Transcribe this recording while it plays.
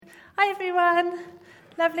Hi everyone,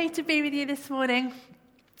 lovely to be with you this morning.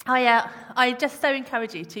 I just so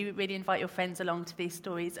encourage you to really invite your friends along to these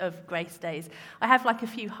stories of grace days. I have like a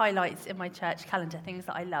few highlights in my church calendar, things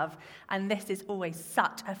that I love, and this is always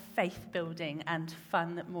such a faith-building and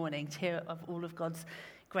fun morning to hear of all of God's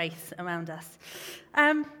grace around us.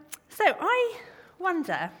 So I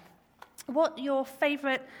wonder what your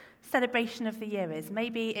favourite celebration of the year is.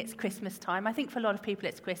 Maybe it's Christmas time. I think for a lot of people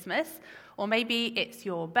it's Christmas, or maybe it's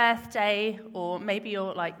your birthday, or maybe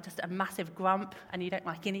you're like just a massive grump and you don't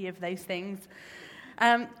like any of those things.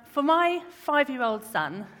 For my 5-year-old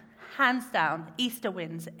son, hands down, Easter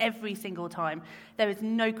wins every single time. There is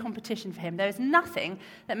no competition for him. There is nothing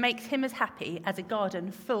that makes him as happy as a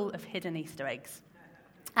garden full of hidden Easter eggs.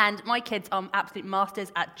 And my kids are absolute masters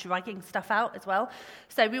at dragging stuff out as well.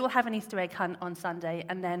 So we will have an Easter egg hunt on Sunday,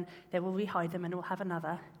 and then they will re-hide them, and we'll have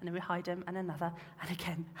another, and then re-hide them, and another, and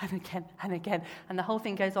again, and again, and again. And the whole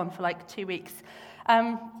thing goes on for like 2 weeks.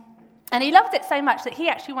 And he loved it so much that he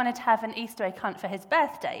actually wanted to have an Easter egg hunt for his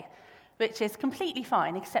birthday, which is completely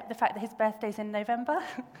fine, except the fact that his birthday's in November.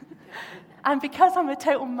 And because I'm a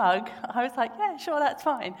total mug, I was like, yeah, sure, that's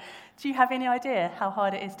fine. Do you have any idea how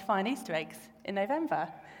hard it is to find Easter eggs in November?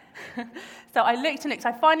 So I looked and looked.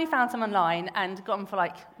 I finally found some online and got them for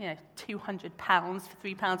like, £200 for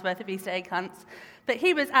 £3 worth of Easter egg hunts. But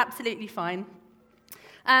he was absolutely fine.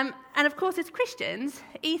 And of course, as Christians,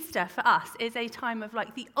 Easter for us is a time of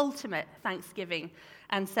like the ultimate Thanksgiving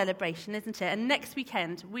and celebration, isn't it? And next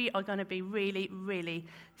weekend, we are going to be really, really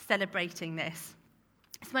celebrating this.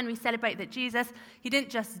 It's when we celebrate that Jesus, he didn't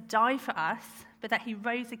just die for us, but that he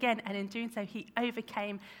rose again, and in doing so, he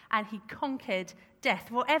overcame and he conquered death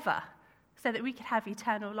forever, so that we could have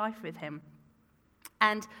eternal life with him.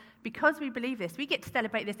 And because we believe this, we get to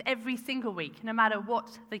celebrate this every single week, no matter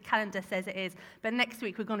what the calendar says it is. But next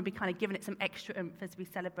week, we're going to be kind of giving it some extra oomph as we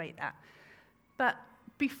celebrate that. But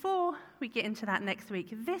before we get into that next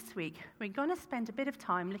week, this week, we're going to spend a bit of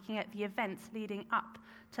time looking at the events leading up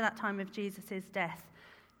to that time of Jesus' death,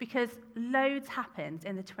 because loads happened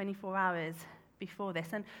in the 24 hours before this,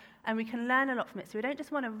 and we can learn a lot from it, so we don't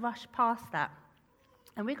just want to rush past that.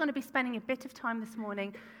 And we're going to be spending a bit of time this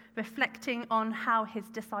morning reflecting on how his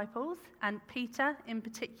disciples, and Peter in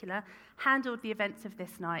particular, handled the events of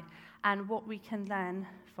this night and what we can learn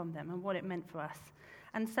from them and what it meant for us.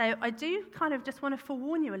 And so I do kind of just want to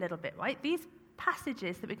forewarn you a little bit, right? These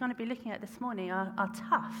passages that we're going to be looking at this morning are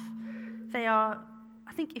tough. They are,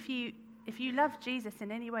 I think if you love Jesus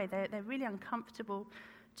in any way, they're really uncomfortable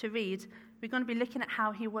to read. We're going to be looking at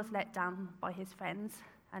how he was let down by his friends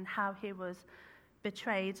and how he was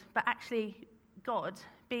betrayed. But actually, God,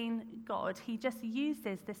 being God, he just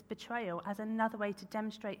uses this betrayal as another way to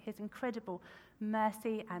demonstrate his incredible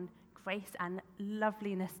mercy and grace and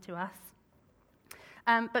loveliness to us.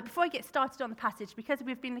 But before I get started on the passage, because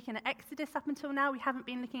we've been looking at Exodus up until now, we haven't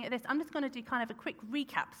been looking at this. I'm just going to do kind of a quick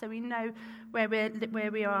recap so we know where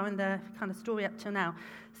we are in the kind of story up till now.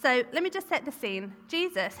 So let me just set the scene.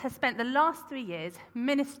 Jesus has spent the last 3 years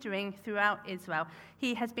ministering throughout Israel.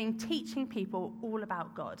 He has been teaching people all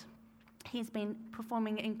about God. He's been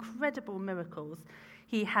performing incredible miracles.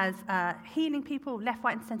 He has healing people left,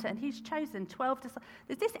 right, and centre, and he's chosen 12 disciples.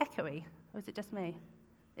 Is this echoey, or is it just me?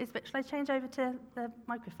 Shall I change over to the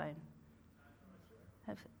microphone?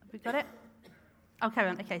 Have we got it? Oh, carry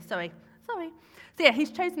on. Okay, sorry. So yeah,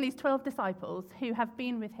 he's chosen these 12 disciples who have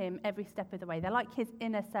been with him every step of the way. They're like his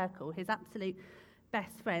inner circle, his absolute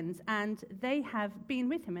best friends, and they have been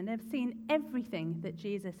with him, and they've seen everything that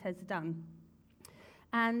Jesus has done.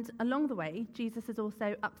 And along the way, Jesus has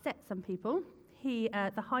also upset some people.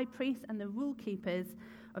 The high priest and the rule keepers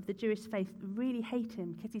of the Jewish faith really hate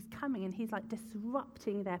him because he's coming and he's like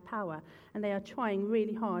disrupting their power, and they are trying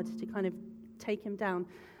really hard to kind of take him down.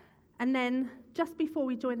 And then just before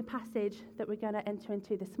we join the passage that we're going to enter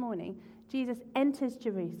into this morning, Jesus enters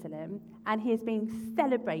Jerusalem and he is being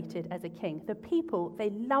celebrated as a king. The people, they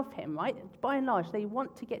love him, right? By and large, they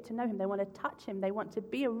want to get to know him. They want to touch him. They want to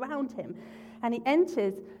be around him. And he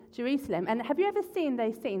enters Jerusalem. And have you ever seen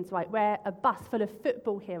those scenes, right, where a bus full of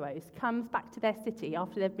football heroes comes back to their city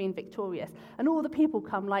after they've been victorious, and all the people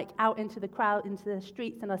come like out into the crowd, into the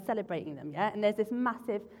streets, and are celebrating them, yeah? And there's this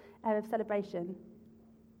massive air of celebration.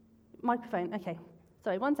 Microphone, okay.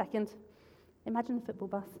 Sorry, 1 second. Imagine the football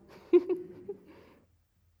bus.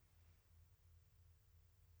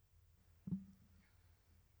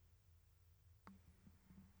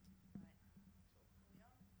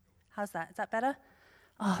 How's that? Is that better?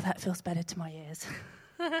 Oh, that feels better to my ears.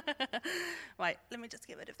 Right, let me just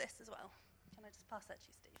get rid of this as well. Can I just pass that to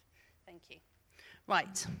you, Steve? Thank you.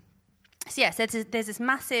 Right. So there's this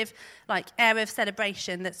massive air of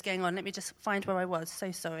celebration that's going on. Let me just find where I was.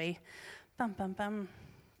 So sorry. Bum, bum, bum.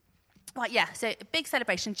 Right, so a big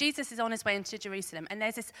celebration. Jesus is on his way into Jerusalem, and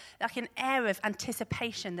there's this an air of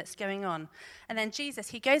anticipation that's going on. And then Jesus,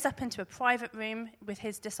 he goes up into a private room with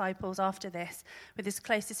his disciples after this, with his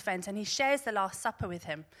closest friends, and he shares the Last Supper with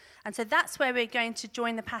him. And so that's where we're going to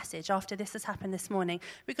join the passage after this has happened this morning.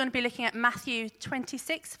 We're going to be looking at Matthew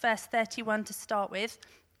 26, verse 31 to start with.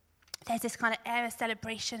 There's this kind of air of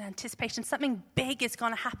celebration, anticipation. Something big is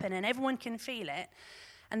going to happen, and everyone can feel it.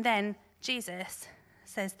 And then Jesus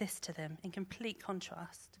says this to them in complete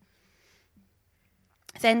contrast.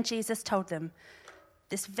 Then Jesus told them,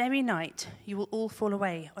 "This very night you will all fall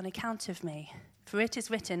away on account of me. For it is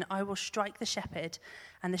written, I will strike the shepherd,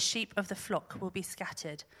 and the sheep of the flock will be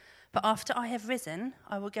scattered. But after I have risen,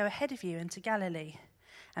 I will go ahead of you into Galilee."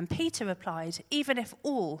 And Peter replied, "Even if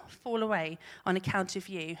all fall away on account of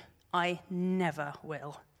you, I never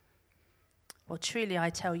will." "Well, truly I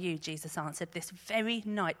tell you," Jesus answered, "this very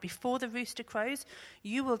night before the rooster crows,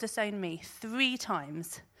 you will disown me 3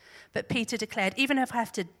 times. But Peter declared, "Even if I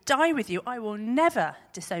have to die with you, I will never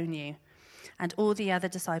disown you." And all the other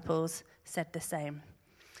disciples said the same.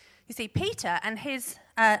 You see, Peter and his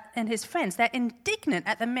friends, they're indignant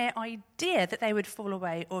at the mere idea that they would fall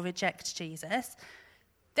away or reject Jesus.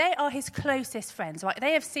 They are his closest friends, right?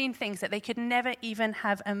 They have seen things that they could never even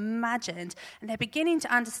have imagined. And they're beginning to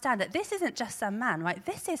understand that this isn't just some man, right?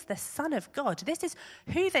 This is the Son of God. This is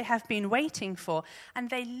who they have been waiting for. And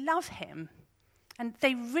they love him. And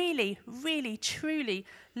they really, really, truly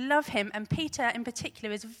love him. And Peter in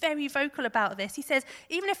particular is very vocal about this. He says,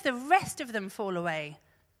 even if the rest of them fall away,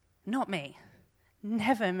 not me,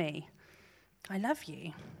 never me. I love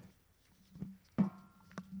you.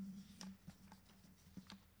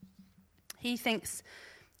 He thinks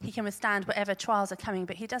he can withstand whatever trials are coming,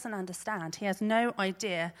 but he doesn't understand. He has no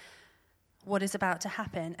idea what is about to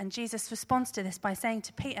happen. And Jesus responds to this by saying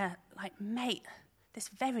to Peter, mate, this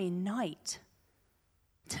very night,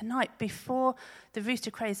 tonight, before the rooster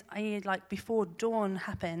crows, i.e. before dawn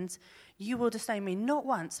happens, you will disown me not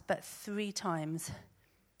once, but 3 times.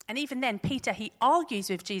 And even then, Peter, he argues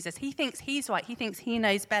with Jesus. He thinks he's right. He thinks he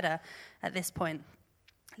knows better at this point.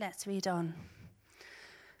 Let's read on.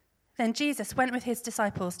 Then Jesus went with his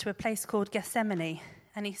disciples to a place called Gethsemane,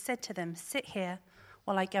 and he said to them, "Sit here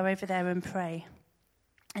while I go over there and pray."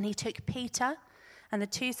 And he took Peter and the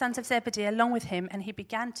 2 sons of Zebedee along with him, and he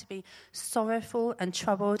began to be sorrowful and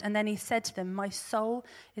troubled. And then he said to them, "My soul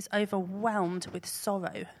is overwhelmed with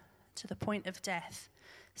sorrow to the point of death.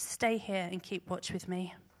 Stay here and keep watch with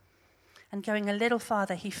me." And going a little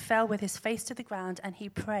farther, he fell with his face to the ground, and he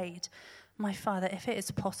prayed, "My Father, if it is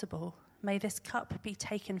possible, may this cup be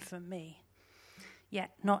taken from me.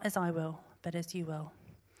 Yet not as I will, but as you will."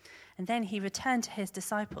 And then he returned to his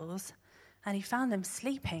disciples, and he found them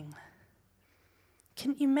sleeping.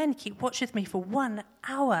 "Couldn't you men keep watch with me for 1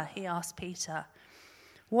 hour?" he asked Peter.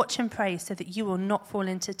 "Watch and pray so that you will not fall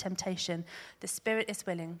into temptation. The spirit is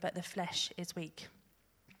willing, but the flesh is weak."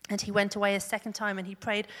 And he went away a second time, and he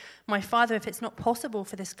prayed, "My Father, if it's not possible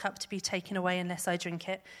for this cup to be taken away unless I drink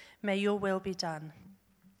it, may your will be done."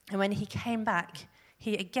 And when he came back,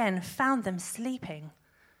 he again found them sleeping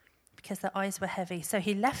because their eyes were heavy. So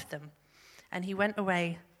he left them, and he went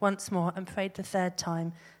away once more and prayed the 3rd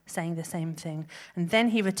time, saying the same thing. And then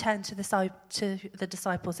he returned to the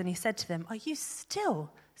disciples, and he said to them, "Are you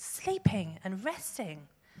still sleeping and resting?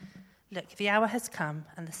 Look, the hour has come,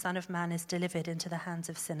 and the Son of Man is delivered into the hands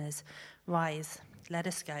of sinners. Rise, let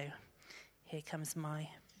us go. Here comes my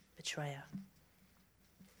betrayer."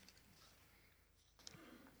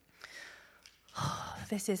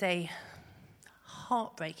 This is a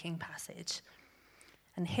heartbreaking passage.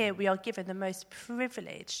 And here we are given the most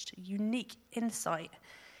privileged, unique insight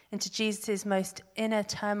into Jesus' most inner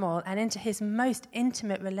turmoil and into his most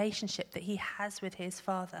intimate relationship that he has with his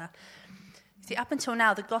Father. See, up until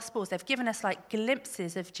now, the Gospels, they've given us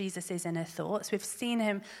glimpses of Jesus' inner thoughts. We've seen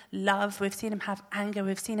him love, we've seen him have anger,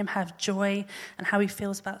 we've seen him have joy and how he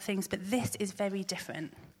feels about things. But this is very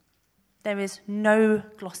different. There is no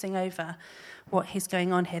glossing over what is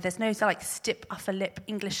going on here. There's no stiff upper lip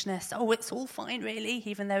Englishness. Oh, it's all fine, really,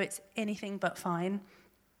 even though it's anything but fine.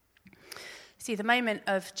 See, the moment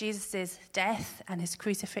of Jesus' death and his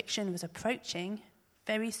crucifixion was approaching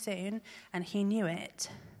very soon, and he knew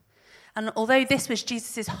it. And although this was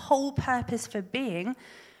Jesus' whole purpose for being,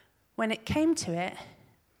 when it came to it,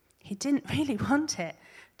 he didn't really want it.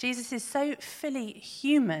 Jesus is so fully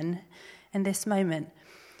human in this moment.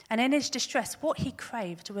 And in his distress, what he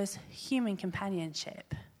craved was human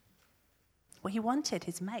companionship. What he wanted,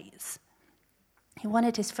 his mates. He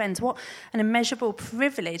wanted his friends. What an immeasurable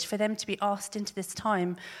privilege for them to be asked into this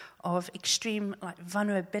time of extreme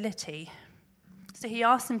vulnerability. So he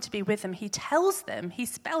asks them to be with them. He tells them, he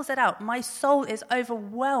spells it out, my soul is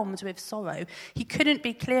overwhelmed with sorrow. He couldn't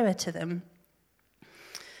be clearer to them.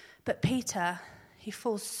 But Peter, he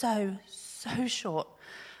falls so short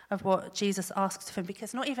of what Jesus asks of him,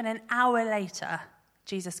 because not even an hour later,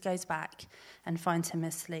 Jesus goes back and finds him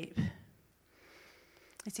asleep.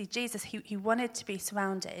 You see, Jesus, he wanted to be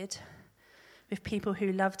surrounded with people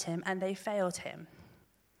who loved him, and they failed him.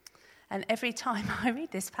 And every time I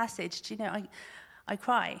read this passage, I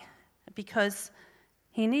cry, because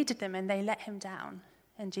he needed them and they let him down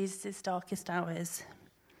in Jesus' darkest hours.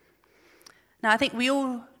 Now, I think we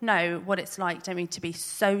all know what it's like, don't we, to be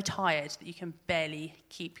so tired that you can barely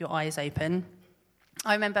keep your eyes open.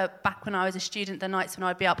 I remember back when I was a student, the nights when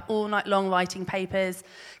I'd be up all night long writing papers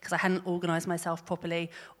because I hadn't organised myself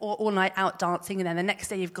properly, or all night out dancing, and then the next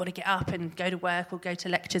day you've got to get up and go to work or go to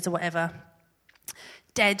lectures or whatever.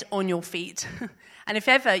 Dead on your feet. And if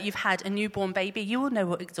ever you've had a newborn baby, you will know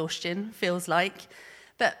what exhaustion feels like.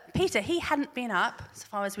 But Peter, he hadn't been up, as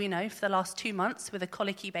far as we know, for the last 2 months with a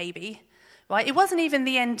colicky baby. Right? It wasn't even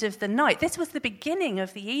the end of the night. This was the beginning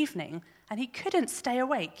of the evening, and he couldn't stay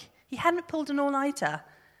awake. He hadn't pulled an all-nighter.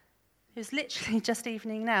 It was literally just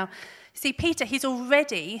evening now. See, Peter, he's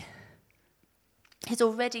already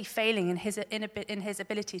failing in his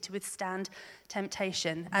ability to withstand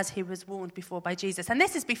temptation, as he was warned before by Jesus. And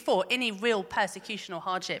this is before any real persecution or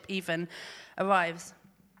hardship even arrives.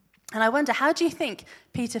 And I wonder, how do you think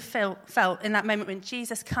Peter felt in that moment when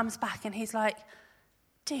Jesus comes back and he's like,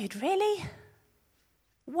 dude, really?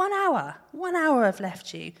 1 hour I've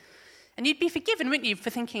left you. And you'd be forgiven, wouldn't you, for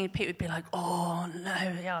thinking Pete would be like, oh,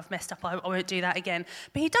 no, yeah, I've messed up, I won't do that again.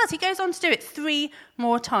 But he does. He goes on to do it 3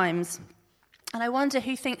 more times. And I wonder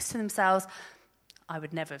who thinks to themselves, I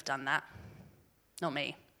would never have done that. Not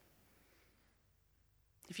me.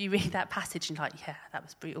 If you read that passage and you're like, yeah, that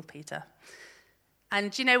was brutal, Peter.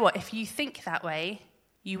 And do you know what? If you think that way,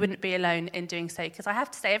 you wouldn't be alone in doing so. Because I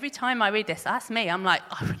have to say, every time I read this, that's me. I'm like,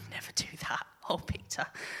 I would never do that. Oh, Peter.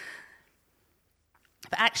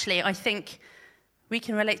 But actually, I think we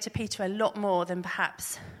can relate to Peter a lot more than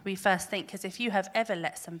perhaps we first think. Because if you have ever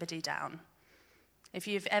let somebody down, if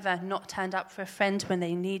you've ever not turned up for a friend when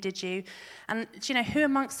they needed you, and do you know, who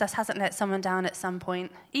amongst us hasn't let someone down at some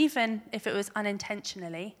point, even if it was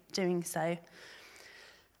unintentionally doing so?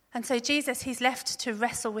 And so Jesus, he's left to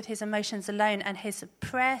wrestle with his emotions alone, and his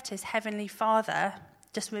prayer to his heavenly Father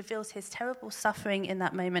just reveals his terrible suffering in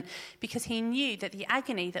that moment, because he knew that the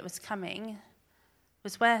agony that was coming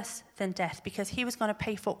was worse than death, because he was going to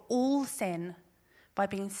pay for all sin by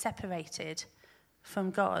being separated from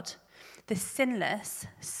God. The sinless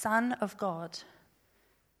Son of God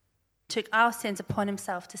took our sins upon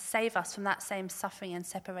himself to save us from that same suffering and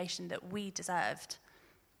separation that we deserved.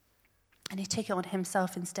 And he took it on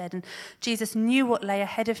himself instead. And Jesus knew what lay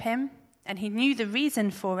ahead of him, and he knew the reason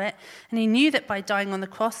for it. And he knew that by dying on the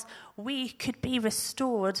cross, we could be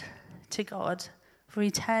restored to God for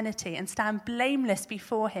eternity and stand blameless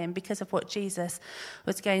before him because of what Jesus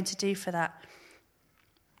was going to do for that.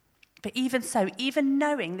 But even so, even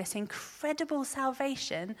knowing this incredible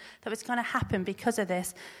salvation that was going to happen because of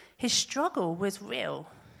this, his struggle was real.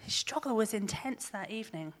 His struggle was intense that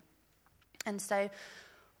evening. And so,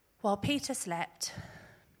 while Peter slept,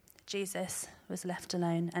 Jesus was left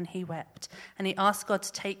alone, and he wept. And he asked God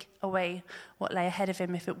to take away what lay ahead of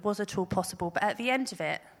him if it was at all possible. But at the end of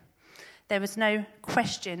it, there was no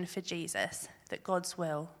question for Jesus that God's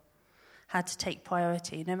will had to take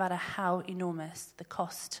priority, no matter how enormous the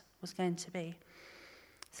cost was going to be.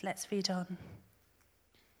 So let's read on.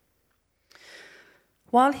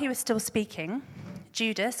 While he was still speaking,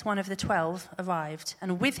 Judas, one of the 12, arrived,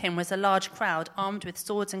 and with him was a large crowd armed with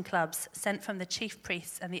swords and clubs, sent from the chief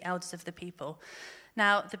priests and the elders of the people.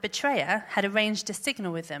 Now, the betrayer had arranged a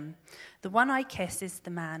signal with them. The one I kiss is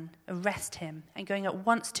the man. Arrest him. And going at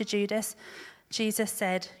once to Judas, Jesus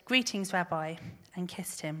said, "Greetings, Rabbi," and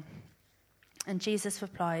kissed him. And Jesus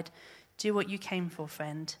replied, "Do what you came for,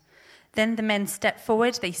 friend." Then the men stepped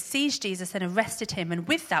forward, they seized Jesus and arrested him. And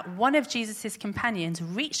with that, one of Jesus' companions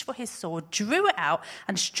reached for his sword, drew it out,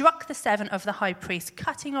 and struck the servant of the high priest,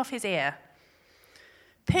 cutting off his ear.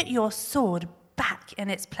 "Put your sword back in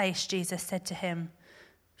its place," Jesus said to him.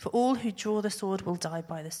 "For all who draw the sword will die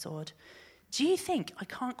by the sword. Do you think I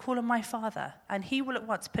can't call on my Father, and he will at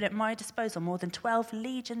once put at my disposal more than 12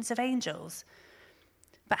 legions of angels?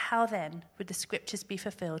 But how then would the scriptures be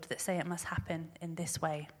fulfilled that say it must happen in this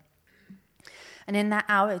way?" And in that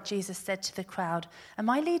hour, Jesus said to the crowd, "Am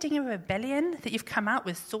I leading a rebellion that you've come out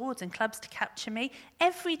with swords and clubs to capture me?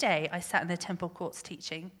 Every day I sat in the temple courts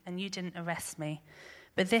teaching, and you didn't arrest me.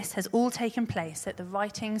 But this has all taken place that the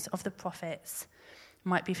writings of the prophets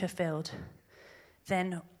might be fulfilled."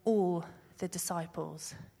 Then all the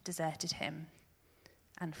disciples deserted him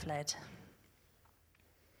and fled.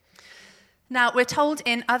 Now, we're told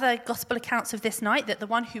in other gospel accounts of this night that the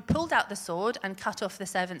one who pulled out the sword and cut off the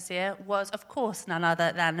servant's ear was, of course, none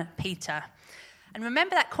other than Peter. And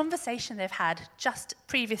remember that conversation they've had just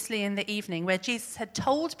previously in the evening where Jesus had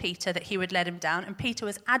told Peter that he would let him down, and Peter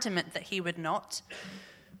was adamant that he would not.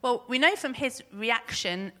 Well, we know from his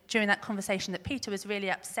reaction during that conversation that Peter was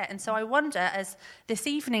really upset. And so I wonder, as this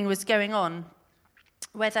evening was going on,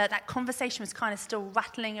 whether that conversation was kind of still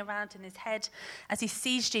rattling around in his head as he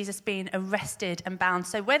sees Jesus being arrested and bound.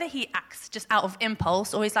 So whether he acts just out of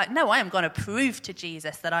impulse or he's like, no, I am going to prove to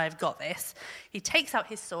Jesus that I have got this. He takes out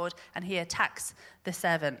his sword and he attacks the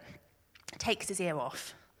servant, takes his ear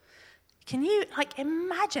off. Can you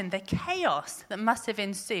imagine the chaos that must have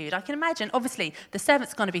ensued? I can imagine, obviously, the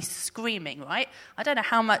servant's going to be screaming, right? I don't know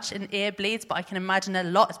how much an ear bleeds, but I can imagine a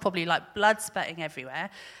lot. It's probably like blood spurting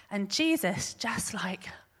everywhere. And Jesus just like,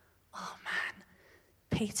 oh man,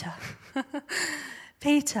 Peter,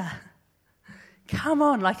 Peter, come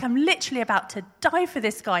on. Like, I'm literally about to die for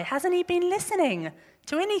this guy. Hasn't he been listening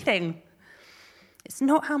to anything? It's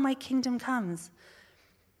not how my kingdom comes.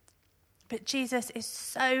 But Jesus is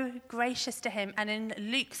so gracious to him. And in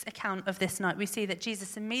Luke's account of this night, we see that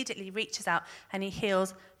Jesus immediately reaches out and he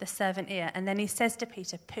heals the servant ear. And then he says to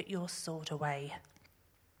Peter, "Put your sword away.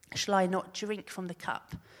 Shall I not drink from the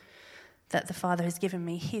cup that the Father has given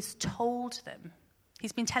me?" He's told them.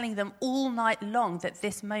 He's been telling them all night long that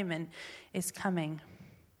this moment is coming.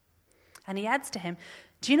 And he adds to him,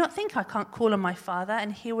 "Do you not think I can't call on my Father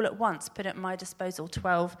and he will at once put at my disposal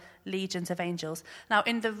 12 legions of angels?" Now,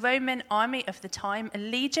 in the Roman army of the time, a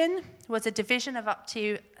legion was a division of up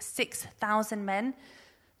to 6,000 men.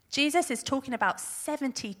 Jesus is talking about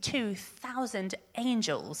 72,000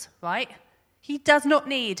 angels, right? He does not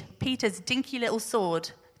need Peter's dinky little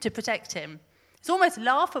sword to protect him. It's almost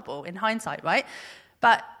laughable in hindsight, right?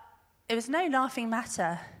 But it was no laughing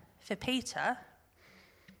matter for Peter.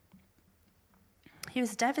 He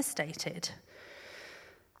was devastated.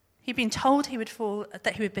 He'd been told that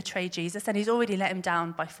he would betray Jesus, and he's already let him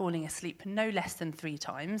down by falling asleep no less than 3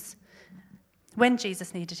 times when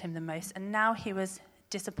Jesus needed him the most. And now he was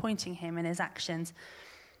disappointing him in his actions.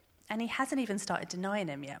 And he hasn't even started denying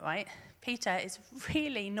him yet, right? Peter is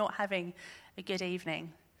really not having a good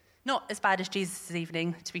evening. Not as bad as Jesus'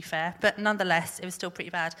 evening, to be fair, but nonetheless, it was still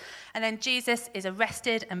pretty bad. And then Jesus is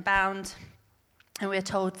arrested and bound, and we're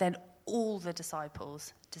told then all the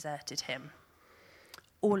disciples deserted him.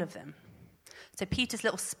 All of them. So Peter's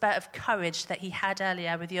little spurt of courage that he had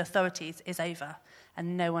earlier with the authorities is over,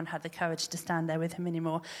 and no one had the courage to stand there with him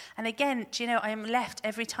anymore. And again, do you know, I am left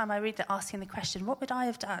every time I read that asking the question, what would I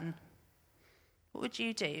have done? What would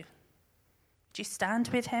you do? Would you stand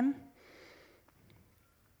with him?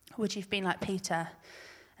 Or would you have been like Peter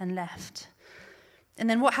and left? And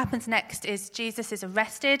then what happens next is Jesus is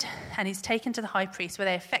arrested and he's taken to the high priest, where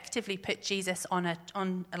they effectively put Jesus on a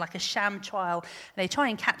sham trial. They try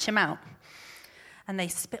and catch him out. And they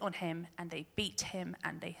spit on him and they beat him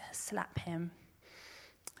and they slap him.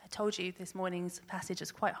 I told you this morning's passage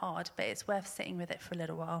was quite hard, but it's worth sitting with it for a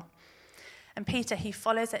little while. And Peter, he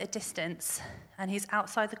follows at a distance, and he's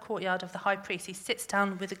outside the courtyard of the high priest. He sits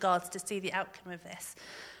down with the guards to see the outcome of this.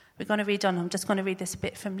 We're going to read on. I'm just going to read this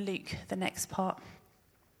bit from Luke, the next part.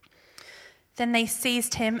 "Then they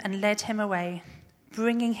seized him and led him away,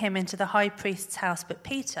 bringing him into the high priest's house. But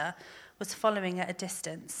Peter was following at a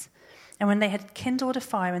distance. And when they had kindled a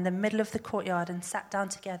fire in the middle of the courtyard and sat down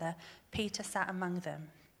together, Peter sat among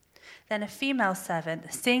them. Then a female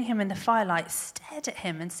servant, seeing him in the firelight, stared at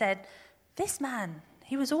him and said, 'This man,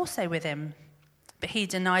 he was also with him.' But he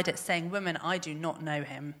denied it, saying, 'Woman, I do not know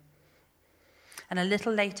him.' And a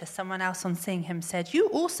little later, someone else on seeing him said, 'You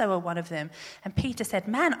also are one of them.' And Peter said,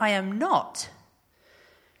 'Man, I am not.'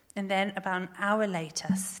 And then about an hour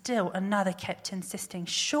later, still another kept insisting,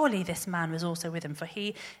 'Surely this man was also with him, for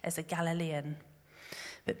he is a Galilean.'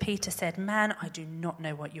 But Peter said, 'Man, I do not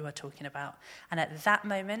know what you are talking about.' And at that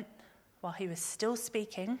moment, while he was still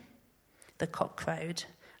speaking, the cock crowed,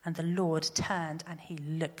 and the Lord turned and he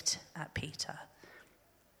looked at Peter.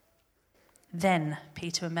 Then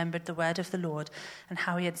Peter remembered the word of the Lord and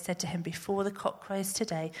how he had said to him, 'Before the cock crows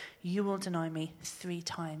today, you will deny me 3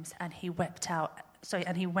 times.' And he went out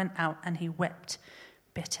and he wept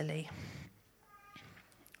bitterly."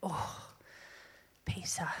 Oh,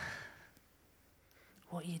 Peter.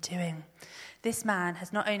 what are you doing? This man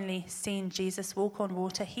has not only seen Jesus walk on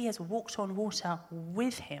water, he has walked on water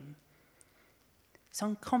with him. It's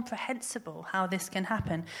incomprehensible how this can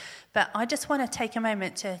happen. But I just want to take a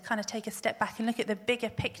moment to kind of take a step back and look at the bigger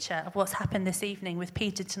picture of what's happened this evening with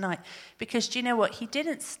Peter tonight. Because do you know what? He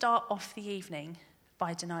didn't start off the evening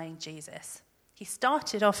by denying Jesus. He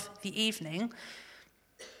started off the evening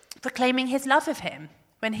proclaiming his love of him.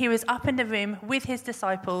 When he was up in the room with his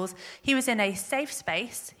disciples, he was in a safe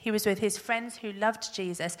space. He was with his friends who loved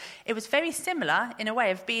Jesus. It was very similar in a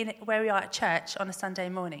way of being where we are at church on a Sunday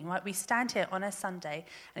morning, right? We stand here on a Sunday,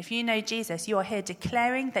 and if you know Jesus, you are here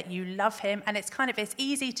declaring that you love him, and it's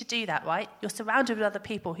easy to do that, right? You're surrounded with other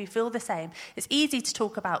people who feel the same. It's easy to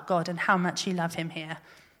talk about God and how much you love him here.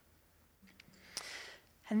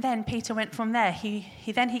 And then Peter went from there. He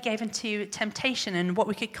gave into temptation and what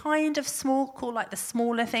we could kind of call like the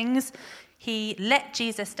smaller things. He let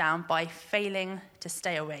Jesus down by failing to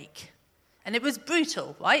stay awake. And it was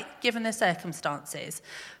brutal, right, given the circumstances.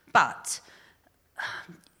 But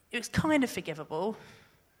it was kind of forgivable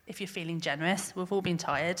if you're feeling generous. We've all been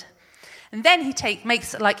tired. And then he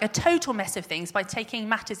makes like a total mess of things by taking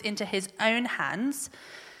matters into his own hands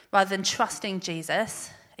rather than trusting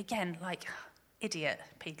Jesus. Again, like... idiot,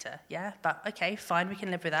 Peter, yeah? But okay, fine, we can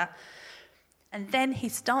live with that. And then he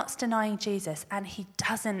starts denying Jesus, and he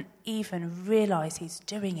doesn't even realize he's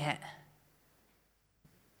doing it.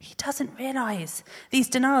 He doesn't realize. These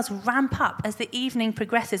denials ramp up as the evening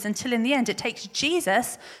progresses until in the end it takes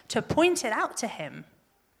Jesus to point it out to him,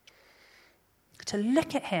 to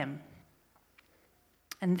look at him.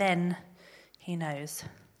 And then he knows.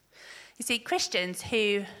 You see, Christians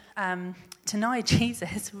who deny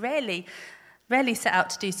Jesus rarely set out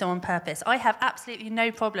to do so on purpose. I have absolutely no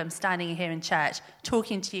problem standing here in church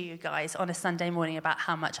talking to you guys on a Sunday morning about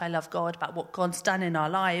how much I love God, about what God's done in our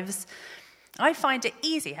lives. I find it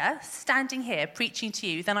easier standing here preaching to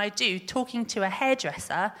you than I do talking to a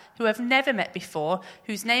hairdresser who I've never met before,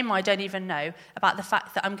 whose name I don't even know, about the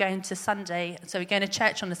fact that I'm going to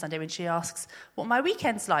church on a Sunday when she asks what my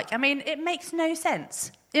weekend's like. I mean, it makes no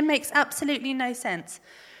sense. It makes absolutely no sense.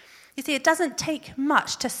 You see, it doesn't take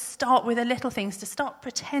much to start with the little things, to start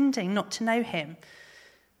pretending not to know him.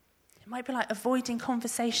 It might be like avoiding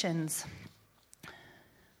conversations.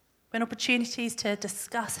 When opportunities to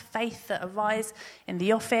discuss faith that arise in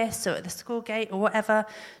the office or at the school gate or whatever,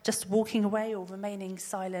 just walking away or remaining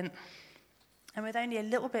silent. And with only a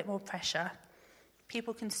little bit more pressure,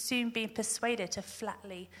 people can soon be persuaded to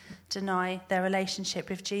flatly deny their relationship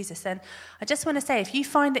with Jesus. And I just want to say, if you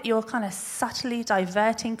find that you're kind of subtly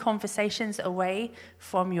diverting conversations away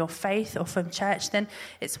from your faith or from church, then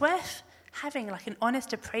it's worth having like an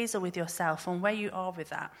honest appraisal with yourself on where you are with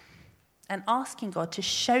that and asking God to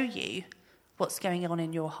show you what's going on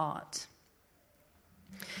in your heart.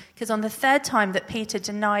 Because on the third time that Peter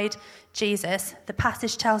denied Jesus, the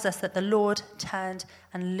passage tells us that the Lord turned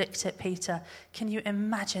and looked at Peter. Can you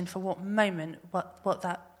imagine for what moment what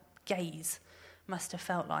that gaze must have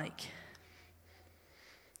felt like?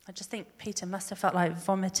 I just think Peter must have felt like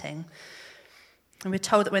vomiting. And we're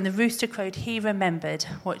told that when the rooster crowed, he remembered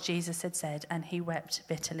what Jesus had said and he wept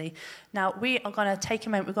bitterly. Now, we are going to take a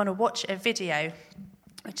moment. We're going to watch a video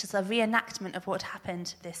which is a reenactment of what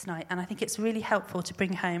happened this night. And I think it's really helpful to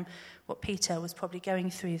bring home what Peter was probably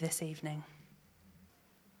going through this evening.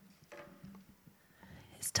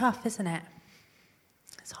 It's tough, isn't it?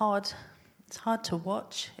 It's hard. It's hard to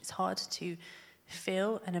watch. It's hard to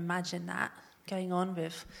feel and imagine that going on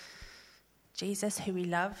with Jesus, who we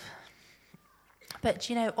love.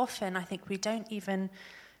 But, you know, often I think we don't even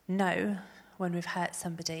know when we've hurt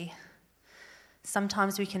somebody.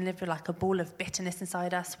 Sometimes we can live with like a ball of bitterness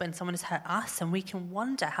inside us when someone has hurt us, and we can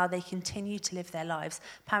wonder how they continue to live their lives,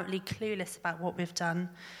 apparently clueless about what we've done.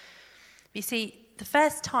 You see, the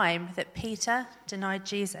first time that Peter denied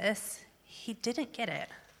Jesus, he didn't get it,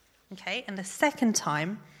 okay? And the second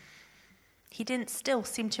time, he didn't still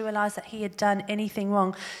seem to realize that he had done anything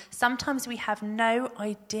wrong. Sometimes we have no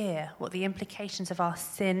idea what the implications of our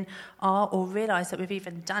sin are or realize that we've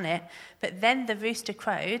even done it, but then the rooster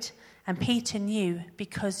crowed, and Peter knew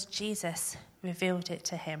because Jesus revealed it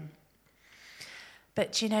to him.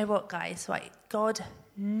 But do you know what, guys? Right? God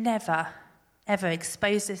never, ever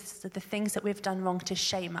exposes the things that we've done wrong to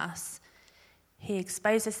shame us. He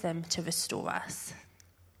exposes them to restore us.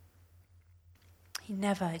 He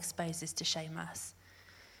never exposes to shame us.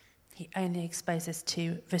 He only exposes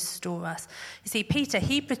to restore us. You see, Peter,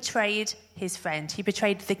 he betrayed his friend. He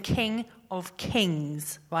betrayed the King of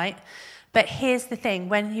Kings, right? But here's the thing.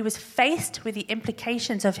 When he was faced with the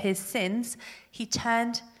implications of his sins, he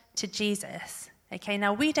turned to Jesus. Okay,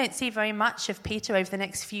 now we don't see very much of Peter over the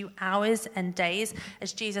next few hours and days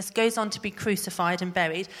as Jesus goes on to be crucified and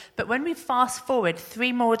buried. But when we fast forward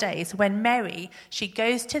 3 more days, when Mary, she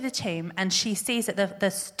goes to the tomb and she sees that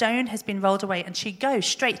the stone has been rolled away, and she goes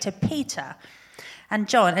straight to Peter and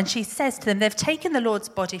John, and she says to them, they've taken the Lord's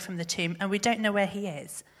body from the tomb and we don't know where he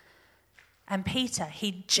is. And Peter,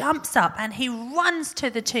 he jumps up and he runs to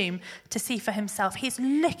the tomb to see for himself. He's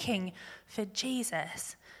looking for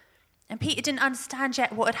Jesus. And Peter didn't understand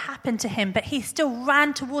yet what had happened to him, but he still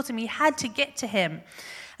ran towards him. He had to get to him.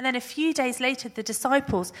 And then a few days later, the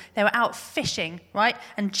disciples, they were out fishing, right?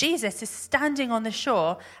 And Jesus is standing on the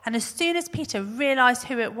shore. And as soon as Peter realized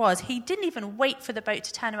who it was, he didn't even wait for the boat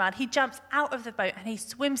to turn around. He jumps out of the boat and he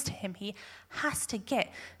swims to him. He has to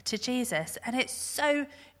get to Jesus. And it's so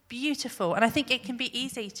beautiful. And I think it can be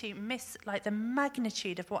easy to miss the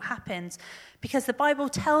magnitude of what happens, because the Bible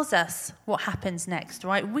tells us what happens next,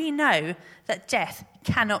 right? We know that death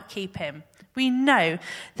cannot keep him. We know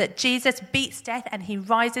that Jesus beats death and he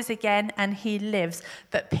rises again and he lives.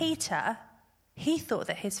 But Peter, he thought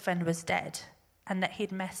that his friend was dead and that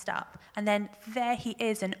he'd messed up. And then there he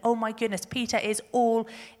is, and oh my goodness, Peter is all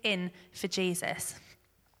in for Jesus.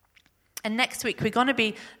 And next week, we're going to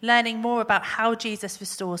be learning more about how Jesus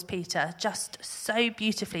restores Peter just so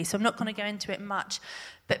beautifully. So I'm not going to go into it much.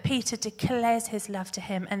 But Peter declares his love to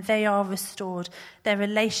him, and they are restored. Their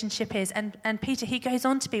relationship is. And Peter, he goes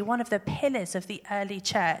on to be one of the pillars of the early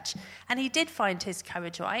church. And he did find his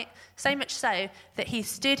courage, right? So much so that he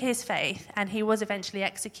stood his faith, and he was eventually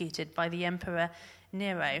executed by the Emperor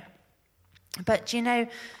Nero. But do you know,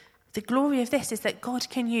 the glory of this is that God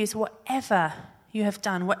can use whatever you have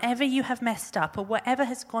done, whatever you have messed up, or whatever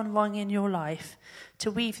has gone wrong in your life,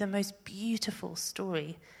 to weave the most beautiful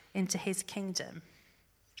story into his kingdom.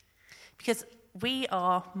 Because we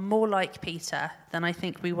are more like Peter than I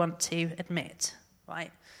think we want to admit,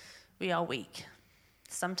 right? We are weak.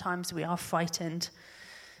 Sometimes we are frightened.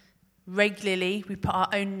 Regularly, we put our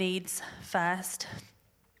own needs first.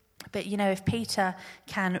 But, you know, if Peter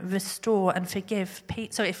can restore and forgive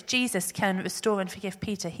if Jesus can restore and forgive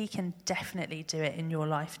Peter, he can definitely do it in your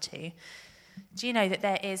life too. Do you know that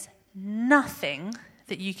there is nothing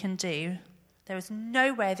that you can do, there is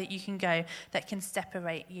nowhere that you can go that can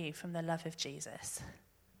separate you from the love of Jesus?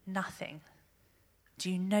 Nothing. Do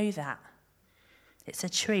you know that? It's a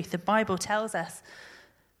truth. The Bible tells us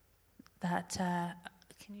that,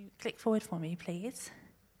 can you click forward for me, please?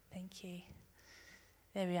 Thank you.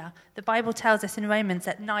 There we are. The Bible tells us in Romans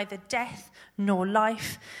that neither death nor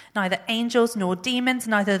life, neither angels nor demons,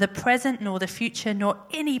 neither the present nor the future, nor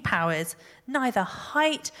any powers, neither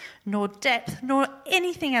height nor depth, nor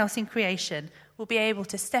anything else in creation will be able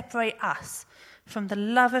to separate us from the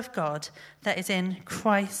love of God that is in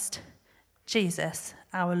Christ Jesus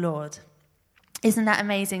our Lord. Isn't that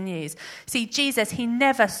amazing news? See, Jesus, he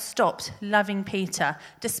never stopped loving Peter,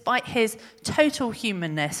 despite his total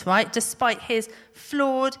humanness, right? Despite his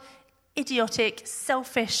flawed, idiotic,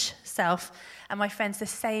 selfish self. And my friends, the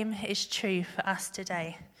same is true for us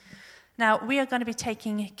today. Now, we are going to be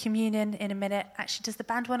taking communion in a minute. Actually, does the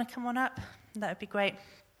band want to come on up? That would be great.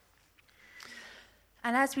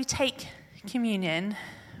 And as we take communion,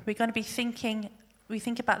 we're going to be we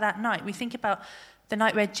think about that night. We think about the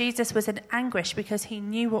night where Jesus was in anguish because he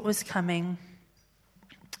knew what was coming,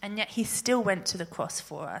 and yet he still went to the cross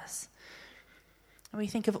for us. And we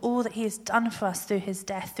think of all that he has done for us through his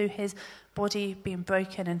death, through his body being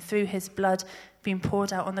broken, and through his blood being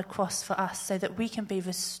poured out on the cross for us so that we can be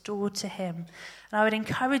restored to him. And I would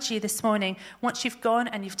encourage you this morning, once you've gone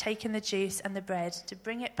and you've taken the juice and the bread, to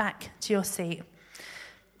bring it back to your seat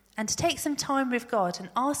and to take some time with God and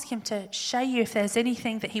ask him to show you if there's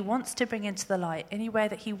anything that he wants to bring into the light, anywhere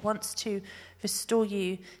that he wants to restore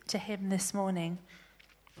you to him this morning.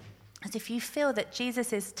 And if you feel that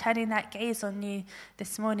Jesus is turning that gaze on you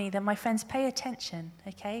this morning, then my friends, pay attention,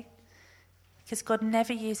 okay? Because God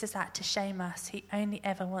never uses that to shame us. He only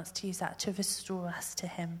ever wants to use that to restore us to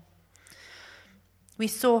him. We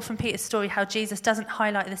saw from Peter's story how Jesus doesn't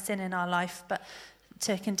highlight the sin in our life, but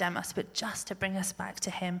to condemn us, but just to bring us back to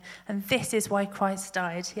him. And this is why Christ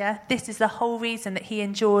died, yeah? This is the whole reason that he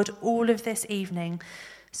endured all of this evening,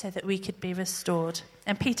 so that we could be restored.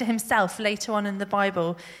 And Peter himself, later on in the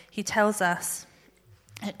Bible, he tells us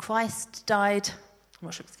that Christ died, I'm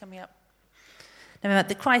not sure if it's coming up.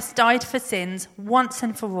 That Christ died for sins once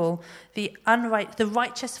and for all, the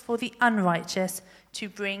righteous for the unrighteous, to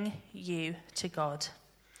bring you to God.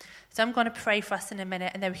 So I'm going to pray for us in a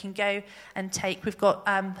minute, and then we can go and take. We've got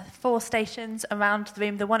 4 stations around the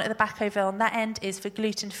room. The one at the back over on that end is for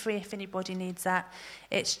gluten-free, if anybody needs that.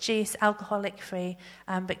 It's juice, alcoholic-free,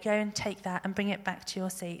 but go and take that and bring it back to your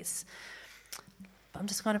seats. But I'm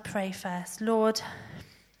just going to pray first. Lord,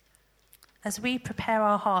 as we prepare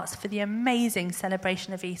our hearts for the amazing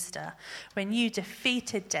celebration of Easter, when you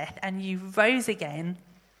defeated death and you rose again,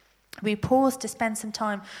 we pause to spend some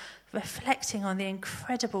time reflecting on the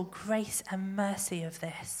incredible grace and mercy of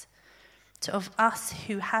this, of us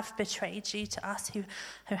who have betrayed you, to us who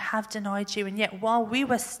have denied you, and yet while we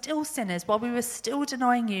were still sinners, while we were still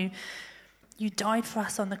denying you, you died for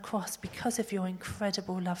us on the cross because of your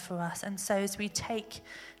incredible love for us. And so as we take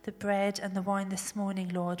the bread and the wine this morning,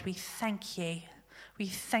 Lord, we thank you. We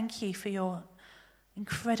thank you for your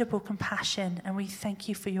incredible compassion, and we thank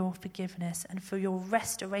you for your forgiveness and for your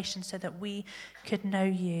restoration so that we could know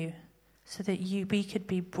you, so that we could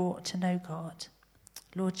be brought to know God.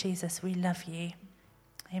 Lord Jesus, we love you.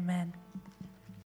 Amen.